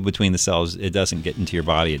doesn't move between the cells, it doesn't get into your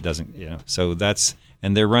body. It doesn't, So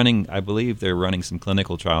and they're running. I believe they're running some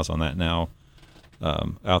clinical trials on that now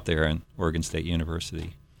out there in Oregon State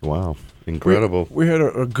University. Wow, incredible. We had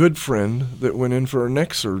a good friend that went in for a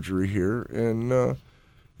neck surgery here, and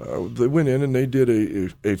they went in and they did a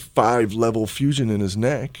 5-level fusion in his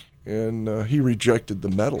neck, and he rejected the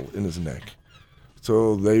metal in his neck.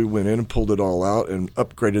 So they went in and pulled it all out and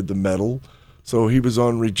upgraded the metal. So he was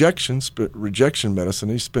on rejection medicine.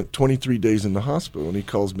 He spent 23 days in the hospital, and he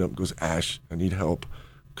calls me up and goes, "Ash, I need help.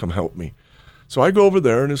 Come help me." So I go over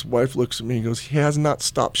there, and his wife looks at me and goes, "He has not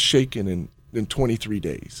stopped shaking in 23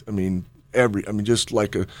 days. I mean, just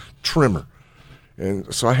like a trimmer."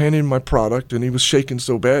 And so I handed him my product, and he was shaking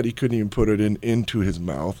so bad he couldn't even put it into his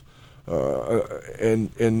mouth.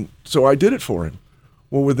 And so I did it for him.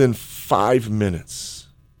 Well, within 5 minutes,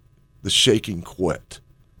 the shaking quit.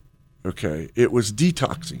 Okay, it was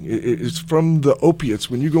detoxing. It's from the opiates.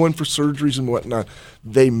 When you go in for surgeries and whatnot,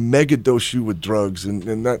 they mega dose you with drugs,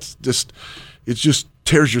 and that's just, it just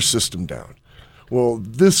tears your system down. Well,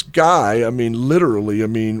 this guy, literally,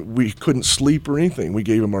 we couldn't sleep or anything. We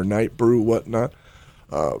gave him our night brew, whatnot.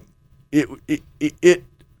 It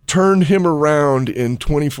turned him around in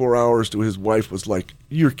 24 hours to his wife was like,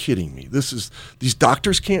 "You're kidding me. These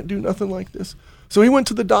doctors can't do nothing like this." So he went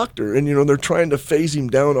to the doctor, and, they're trying to phase him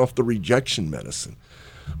down off the rejection medicine.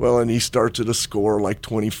 Well, and he starts at a score like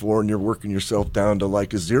 24, and you're working yourself down to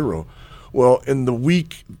like a 0. Well, in the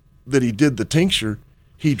week that he did the tincture,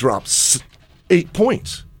 he dropped 8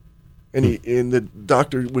 points. And the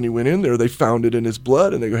doctor, when he went in there, they found it in his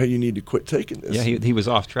blood, and they go, "Hey, you need to quit taking this." Yeah, he was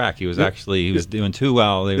off track. He was he was doing too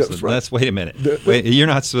well. That's right. Wait a minute. Wait, you're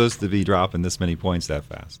not supposed to be dropping this many points that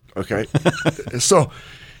fast. Okay. So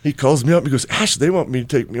he calls me up. He goes, "Ash, they want me to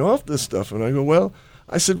take me off this stuff." And I go, "Well,"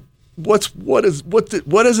 I said, what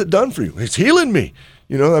has it done for you?" It's healing me.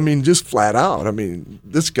 Just flat out.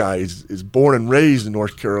 This guy is born and raised in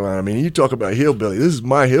North Carolina. You talk about hillbilly. This is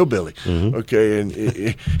my hillbilly. Mm-hmm. Okay, and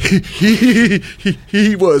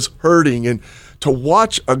he was hurting, and to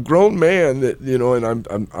watch a grown man that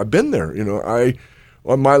and I've been there.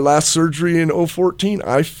 On my last surgery in 2014,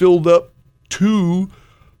 I filled up 2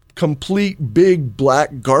 complete big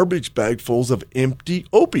black garbage bagfuls of empty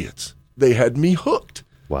opiates. They had me hooked.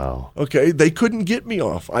 Wow. Okay, they couldn't get me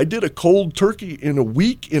off. I did a cold turkey in a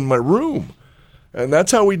week in my room. And that's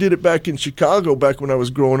how we did it back in Chicago, back when I was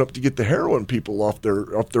growing up, to get the heroin people off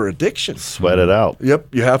their addiction. Sweat it out.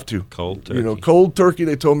 Yep, you have to. Cold turkey. Cold turkey.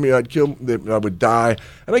 They told me that I would die.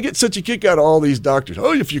 And I get such a kick out of all these doctors.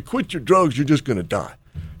 Oh, if you quit your drugs, you're just going to die.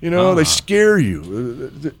 They scare you.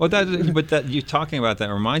 Well, but you talking about that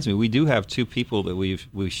reminds me. We do have 2 people that we've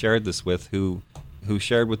shared this with who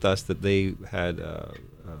shared with us that they had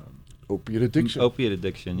opiate addiction. Opiate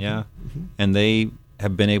addiction, yeah. Mm-hmm. And they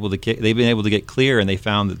have been able to get clear, and they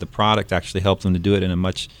found that the product actually helped them to do it in a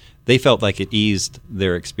much. They felt like it eased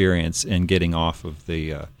their experience in getting off of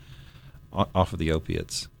the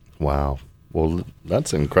opiates. Wow. Well,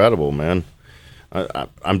 that's incredible, man.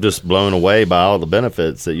 I'm just blown away by all the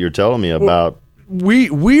benefits that you're telling me about.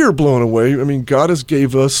 We are blown away. God has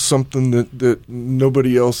gave us something that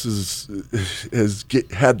nobody else has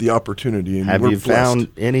had the opportunity. And have you found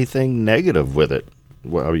anything negative with it?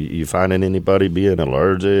 Well, are you finding anybody being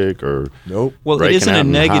allergic or nope? Well, it isn't a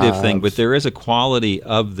negative thing, but there is a quality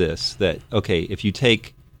of this that, okay, if you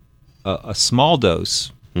take a small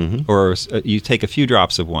dose mm-hmm. or you take a few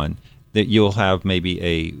drops of one, that you'll have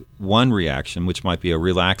maybe one reaction, which might be a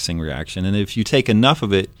relaxing reaction. And if you take enough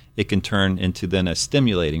of it, it can turn into then a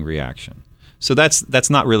stimulating reaction. So that's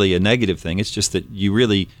not really a negative thing. It's just that you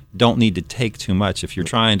really don't need to take too much. If you're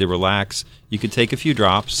trying to relax, you could take a few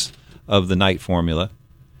drops of the night formula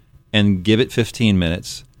and give it 15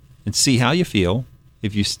 minutes and see how you feel.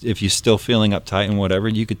 If you're still feeling uptight and whatever,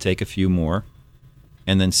 you could take a few more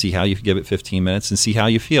and then see how you give it 15 minutes and see how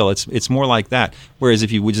you feel. It's more like that. Whereas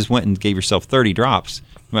if you just went and gave yourself 30 drops,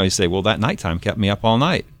 you might say, well, that nighttime kept me up all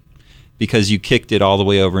night because you kicked it all the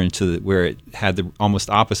way over into where it had the almost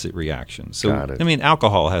opposite reaction. So,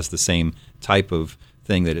 alcohol has the same type of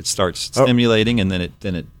thing that it starts stimulating and then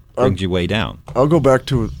it brings you way down. I'll go back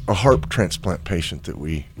to a heart transplant patient that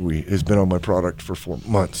we has been on my product for 4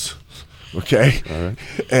 months. Okay? All right.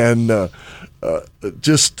 And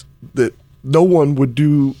just that no one would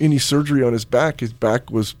do any surgery on his back. His back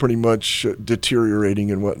was pretty much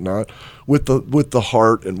deteriorating and whatnot. With the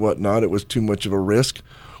heart and whatnot, it was too much of a risk.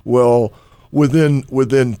 Well, within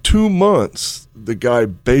 2 months, the guy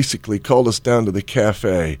basically called us down to the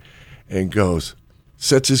cafe and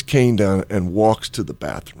sets his cane down and walks to the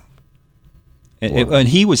bathroom. And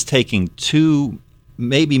he was taking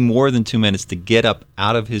maybe more than 2 minutes to get up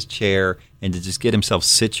out of his chair and to just get himself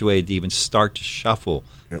situated to even start to shuffle.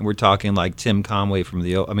 Yep. And we're talking like Tim Conway from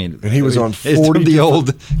and he was on 40 the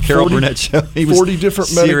old Carol Burnett show. He 40 different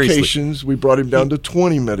medications. We brought him down to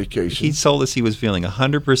 20 medications. He told us he was feeling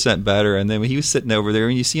 100% better, and then when he was sitting over there,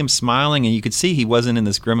 and you see him smiling, and you could see he wasn't in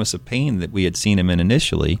this grimace of pain that we had seen him in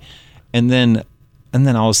initially. And then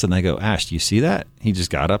all of a sudden I go, Ash, do you see that? He just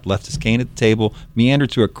got up, left his cane at the table, meandered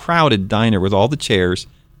through a crowded diner with all the chairs,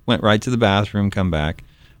 went right to the bathroom, come back.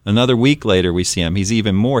 Another week later, we see him. He's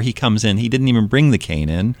even more. He comes in. He didn't even bring the cane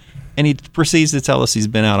in, and he proceeds to tell us he's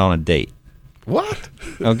been out on a date. What?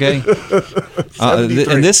 Okay.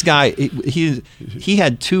 And this guy, he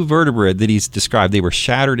had 2 vertebrae that he's described. They were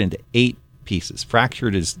shattered into 8 pieces.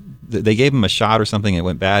 Fractured they gave him a shot or something, and it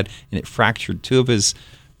went bad, and it fractured 2 of his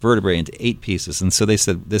vertebrae into 8 pieces. And so they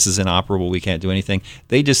said, this is inoperable. We can't do anything.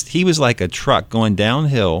 He was like a truck going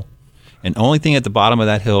downhill, and the only thing at the bottom of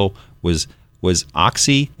that hill was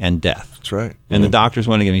oxy and death. That's right. And the doctors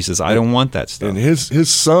went to him. He says, I don't want that stuff. And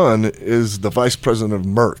his son is the vice president of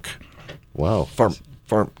Merck. Wow.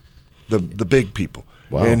 Farm, the big people.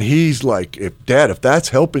 Wow. And he's like, if that's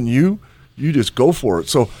helping you, you just go for it.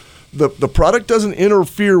 So the product doesn't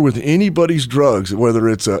interfere with anybody's drugs, whether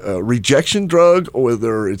it's a rejection drug or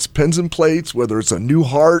whether it's pens and plates, whether it's a new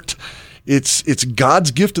heart. It's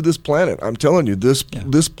God's gift to this planet. I'm telling you, this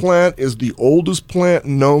plant is the oldest plant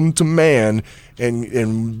known to man,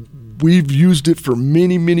 and we've used it for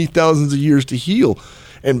many, many thousands of years to heal.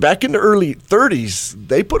 And back in the early 30s,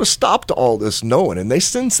 they put a stop to all this knowing, and they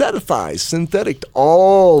synthetic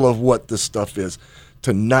all of what this stuff is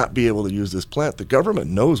to not be able to use this plant. The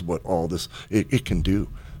government knows what all this it can do.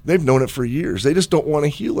 They've known it for years. They just don't want to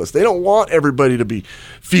heal us. They don't want everybody to be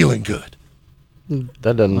feeling good.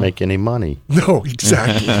 That doesn't make any money. No,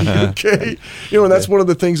 exactly. Okay. And that's one of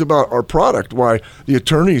the things about our product, why the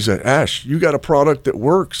attorneys at Ash, you got a product that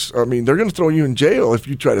works. I mean, they're going to throw you in jail if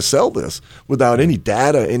you try to sell this without any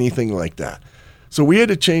data, anything like that. So we had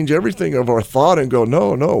to change everything of our thought and go,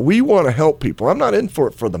 no, we want to help people. I'm not in for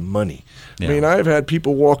it for the money. Yeah. I mean, I've had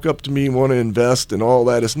people walk up to me and want to invest and all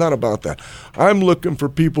that. It's not about that. I'm looking for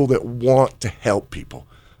people that want to help people.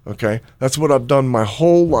 Okay, that's what I've done my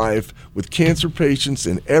whole life with cancer patients,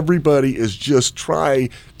 and everybody is just try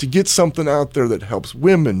to get something out there that helps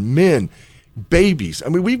women, men, babies. I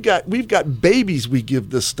mean, we've got babies we give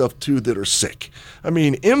this stuff to that are sick. I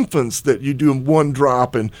mean, infants that you do one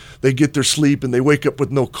drop and they get their sleep and they wake up with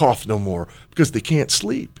no cough no more because they can't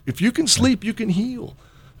sleep. If you can sleep, you can heal.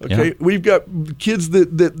 Okay, yeah. We've got kids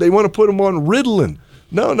that they want to put them on Ritalin.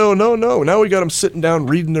 No. Now we got them sitting down,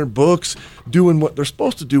 reading their books, doing what they're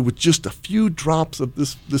supposed to do with just a few drops of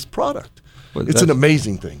this product. Well, it's an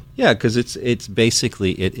amazing thing. Yeah, because it's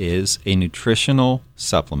basically it is a nutritional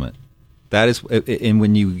supplement. That is, and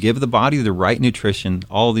when you give the body the right nutrition,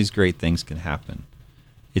 all these great things can happen.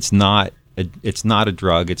 It's not a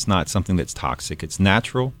drug. It's not something that's toxic. It's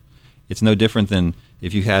natural. It's no different than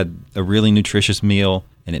if you had a really nutritious meal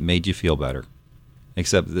and it made you feel better.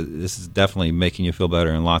 Except this is definitely making you feel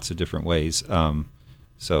better in lots of different ways.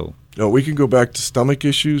 We can go back to stomach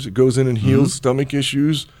issues. It goes in and heals stomach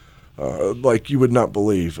issues like you would not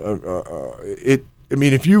believe.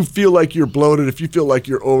 If you feel like you're bloated, if you feel like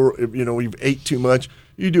you're over, you've ate too much,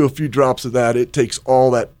 you do a few drops of that. It takes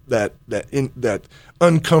all that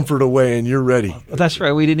uncomfort away, and you're ready. Well, that's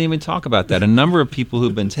right. We didn't even talk about that. A number of people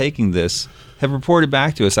who've been taking this have reported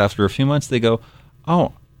back to us after a few months. They go,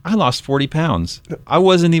 "Oh, I lost 40 pounds. I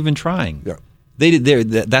wasn't even trying." Yeah.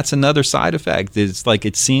 That's another side effect. It's like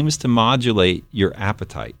it seems to modulate your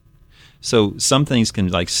appetite. So some things can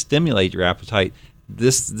like stimulate your appetite. I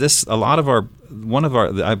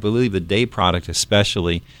believe the Day product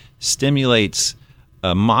especially stimulates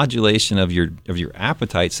a modulation of your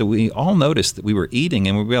appetite. So we all noticed that we were eating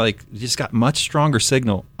and we were like, just got much stronger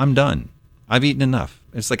signal. I'm done. I've eaten enough.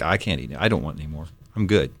 It's like, I can't eat. I don't want any more. I'm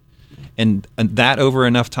good. And that over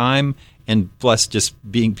enough time, and plus just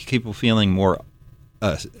people feeling more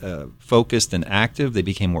focused and active, they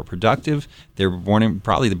became more productive. They're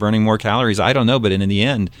burning more calories. I don't know, but in the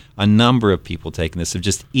end, a number of people taking this have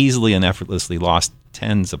just easily and effortlessly lost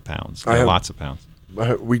tens of pounds, lots of pounds.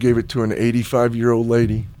 We gave it to an 85-year-old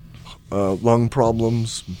lady, lung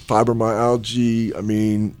problems,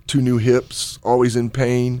 fibromyalgia. 2 new hips, always in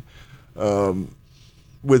pain.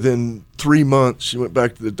 Within 3 months, she went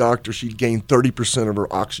back to the doctor. She'd gained 30% of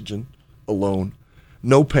her oxygen alone.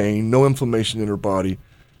 No pain, no inflammation in her body.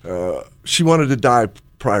 She wanted to die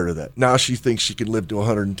prior to that. Now she thinks she can live to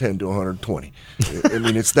 110 to 120.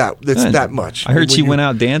 It's that much. I heard she went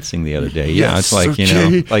out dancing the other day. Yeah, yes,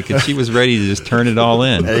 it's like, she was ready to just turn it all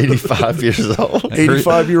in. 85 years old.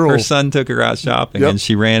 85-year-old. Her son took her out shopping, and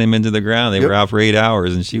she ran him into the ground. They were out for 8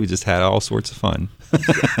 hours, and she just had all sorts of fun.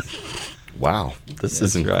 Wow, this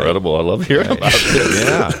is incredible. Right. I love hearing about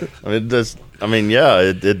this. Yeah.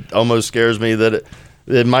 It almost scares me that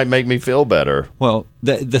it might make me feel better. Well,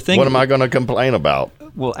 the thing. What am I going to complain about?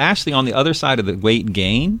 Well, Ashley, on the other side of the weight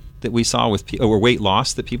gain that we saw or weight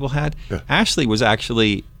loss that people had, Ashley was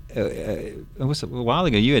actually. A while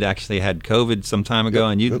ago, you had actually had COVID some time ago,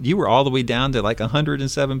 and you were all the way down to like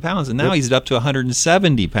 107 pounds, and now he's up to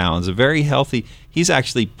 170 pounds. A very healthy. He's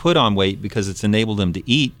actually put on weight because it's enabled him to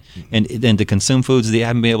eat and to consume foods that he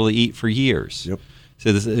hadn't been able to eat for years. Yep. So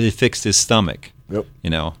it fixed his stomach. Yep.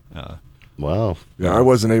 Wow. Yeah, I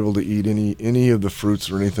wasn't able to eat any of the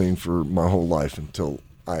fruits or anything for my whole life until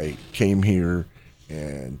I came here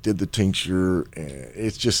and did the tincture, and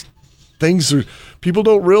it's just. People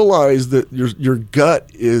don't realize that your gut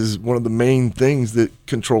is one of the main things that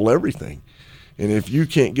control everything, and if you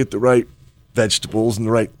can't get the right vegetables and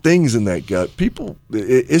the right things in that gut,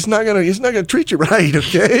 it's not gonna treat you right.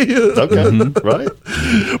 Okay. Okay. Right.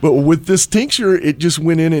 But with this tincture, it just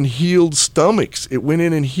went in and healed stomachs. It went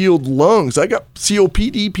in and healed lungs. I got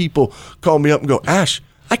COPD people call me up and go, "Ash,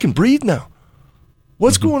 I can breathe now."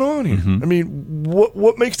 What's going on here? I mean,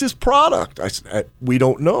 what makes this product? I said, we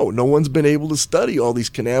don't know. No one's been able to study all these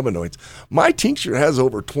cannabinoids. My tincture has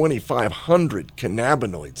over 2,500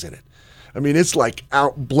 cannabinoids in it. I mean, it's like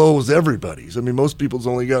outblows everybody's. I mean, most people's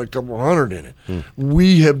only got a couple hundred in it.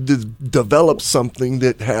 We have developed something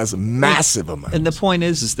that has massive amounts. And the point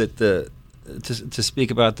is that to speak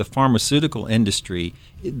about the pharmaceutical industry,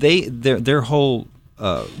 their whole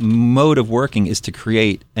mode of working is to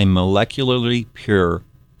create a molecularly pure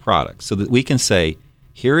product, so that we can say,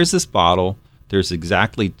 here is this bottle. There's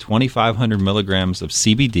exactly 2,500 milligrams of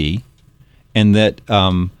CBD, and that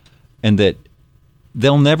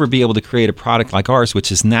they'll never be able to create a product like ours,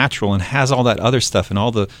 which is natural and has all that other stuff and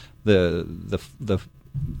all the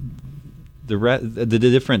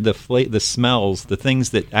smells, the things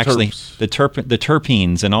that actually the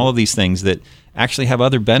terpenes and all of these things that actually have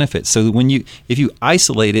other benefits. So that if you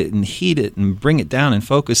isolate it and heat it and bring it down and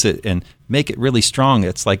focus it and make it really strong,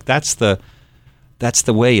 it's like that's the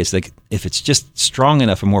way. It's like if it's just strong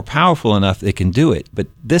enough and more powerful enough, it can do it. But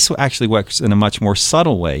this actually works in a much more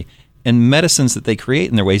subtle way. And medicines that they create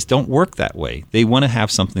in their ways don't work that way. They want to have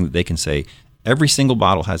something that they can say, every single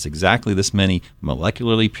bottle has exactly this many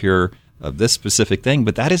molecularly pure of this specific thing,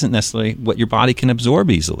 but that isn't necessarily what your body can absorb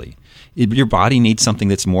easily. Your body needs something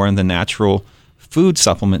that's more in the natural food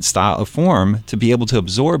supplement style of form to be able to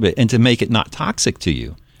absorb it and to make it not toxic to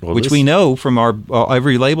you. Well, which we know from our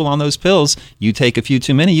every label on those pills, you take a few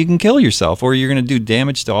too many, you can kill yourself, or you're going to do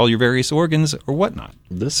damage to all your various organs or whatnot.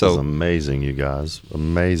 This is amazing, you guys.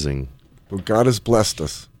 Amazing. Well, God has blessed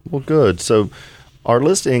us. Well, good. So our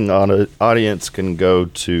listening audience can go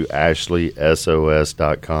to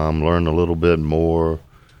ashleysos.com, learn a little bit more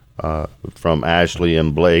from Ashley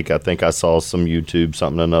and Blake. I think I saw some YouTube,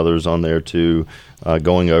 something and others on there too,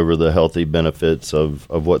 going over the healthy benefits of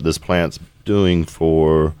what this plant's doing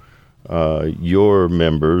for your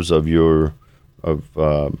members of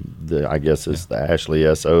I guess it's the Ashley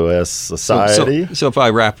SOS Society. So if I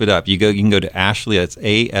wrap it up, you can go to Ashley. That's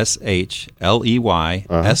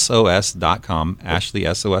ASHLEYSOS.com.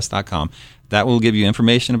 AshleySOS.com. That will give you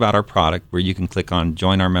information about our product, where you can click on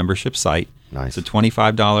join our membership site. Nice. It's a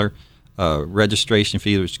 $25 registration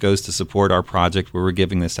fee, which goes to support our project, where we're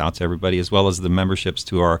giving this out to everybody, as well as the memberships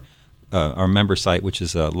to our member site, which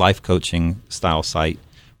is a life coaching style site,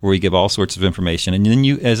 where we give all sorts of information. And then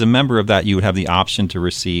you, as a member of that, you would have the option to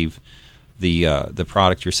receive the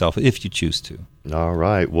product yourself if you choose to. All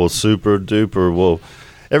right. Well, super duper. Well,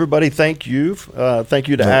 everybody, thank you. Thank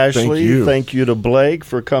you to Ashley. Thank you to Blake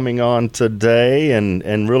for coming on today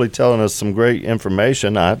and really telling us some great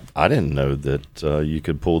information. I didn't know that you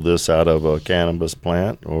could pull this out of a cannabis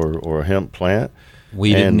plant or a hemp plant.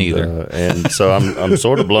 We didn't either. And so I'm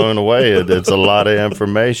sort of blown away. It's a lot of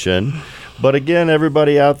information. But again,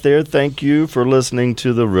 everybody out there, thank you for listening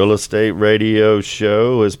to the Real Estate Radio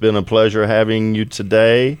Show. It's been a pleasure having you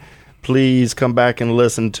today. Please come back and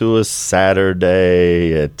listen to us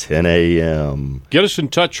Saturday at 10 a.m. Get us in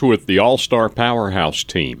touch with the All-Star Powerhouse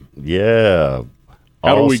team. Yeah.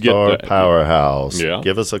 How do we get that? Powerhouse. Yeah.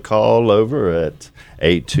 Give us a call over at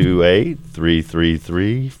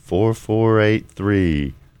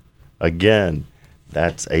 828-333-4483. Again,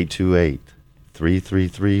 that's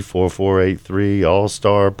 828-333-4483.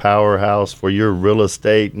 All-Star Powerhouse for your real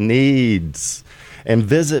estate needs. And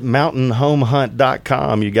visit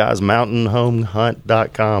mountainhomehunt.com. You guys,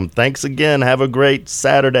 mountainhomehunt.com. Thanks again. Have a great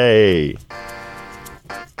Saturday.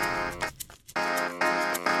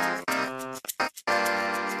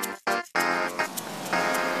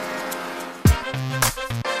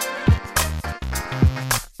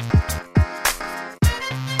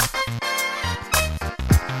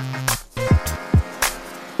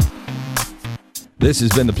 This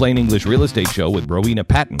has been the Plain English Real Estate Show with Rowena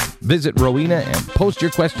Patton. Visit Rowena and post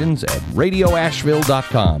your questions at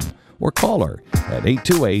radioasheville.com or call her at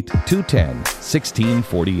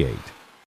 828-210-1648.